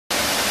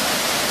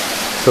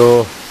तो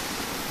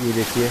ये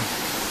देखिए,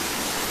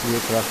 ये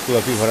रास्ता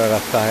अभी भरा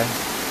रास्ता है।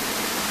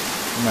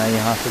 मैं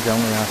यहाँ से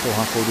जाऊँगा, यहाँ से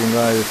वहाँ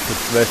कूदूँगा।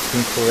 बेस्ट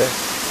थिंग तो है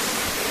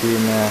कि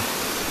मैं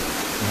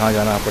यहाँ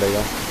जाना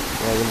पड़ेगा।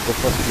 I will go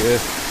first here,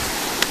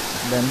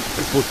 then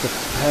put the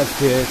path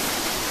here.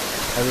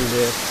 I will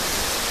there.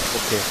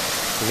 Okay,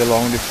 it's a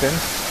long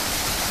distance.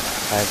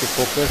 I have to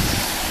focus.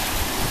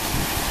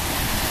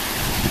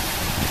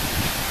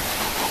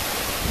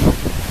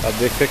 आप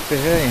देख सकते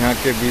हैं यहाँ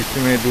के बीच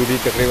में दूरी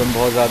तकरीबन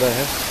बहुत ज़्यादा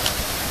है।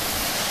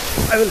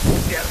 I will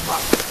put there.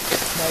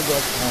 My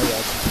God, my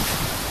God.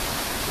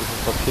 This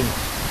is fucking.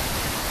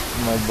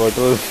 My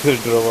bottle will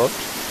drop out.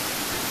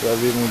 तो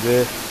अभी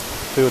मुझे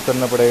फिर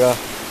उतरना पड़ेगा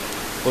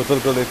बोतल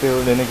को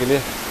लेने के लिए।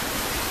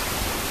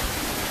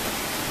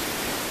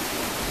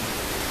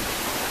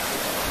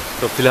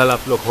 तो फिलहाल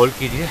आप लोग होल्ड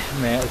कीजिए,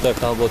 मैं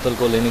उतरता हूँ बोतल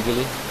को लेने के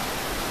लिए।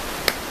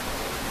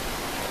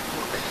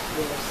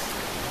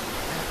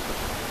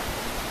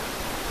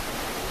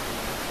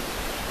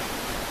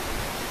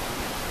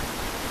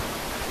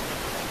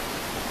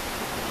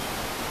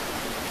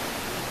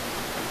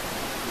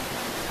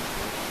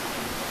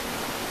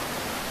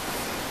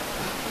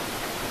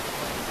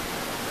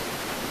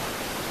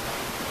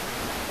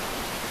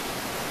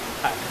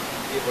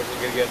 ये बोतल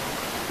गिर गया,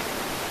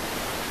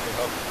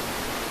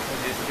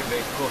 मुझे इसके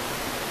बैग को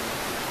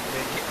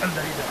लेके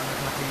अंदर ही ध्यान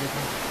रखना चाहिए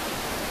था।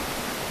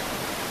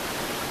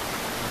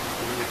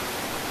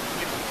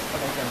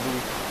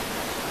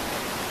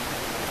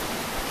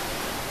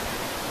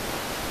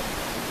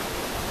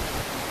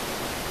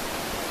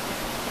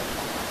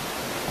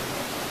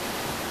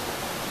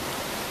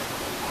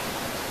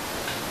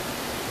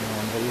 मैं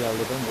अंदर ही डाल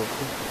देता हूँ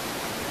दोस्तों,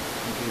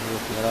 क्योंकि वो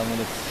फिलहाल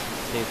मुझे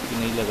सेफ्टी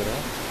नहीं लग रहा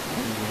है।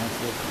 यहाँ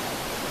से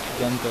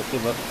जंप करते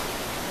वक्त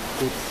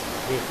कुछ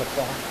गिर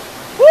सकता है।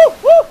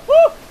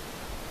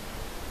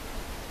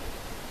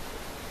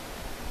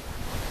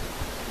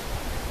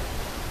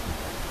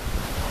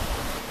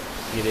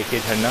 ये देखिए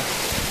झरना,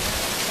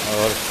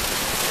 और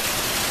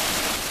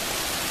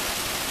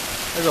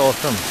इट्स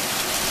ऑसम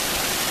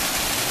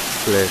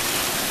प्लेस।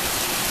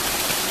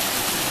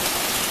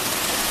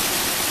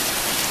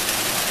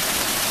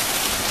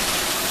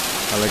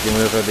 हालांकि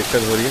मुझे थोड़ा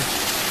दिक्कत हो रही है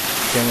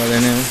कैमरा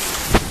लेने में,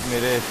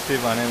 मेरे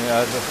स्ट्रिप आने में,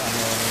 आज बस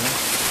आने वाले में।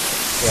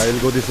 So I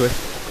will go this way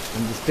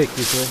and just take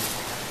this way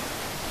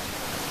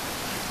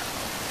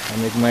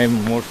and make my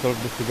more sort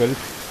of difficult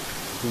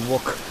to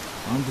walk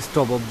on the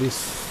top of this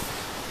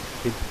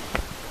hill.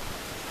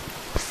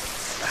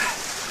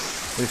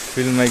 This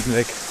feels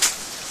like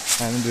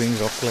I'm doing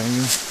rock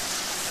climbing.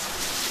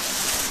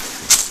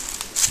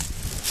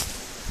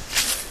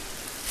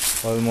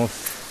 Almost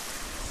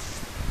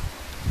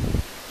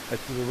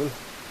achievable.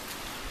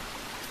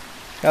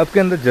 आपके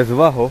अंदर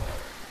जज्बा हो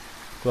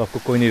तो आपको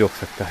कोई नहीं रोक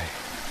सकता है,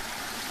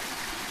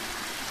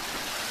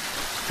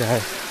 चाहे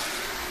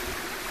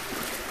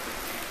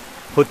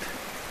खुद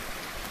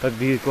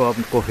तकदीर को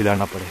आपको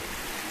हिलाना पड़े।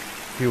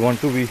 If you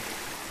want to be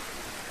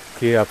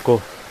कि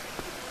आपको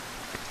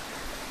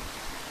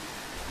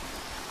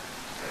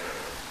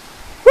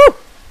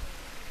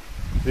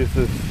this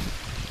is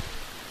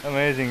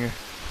amazing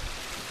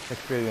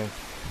experience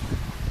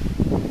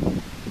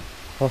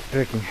of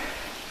trekking.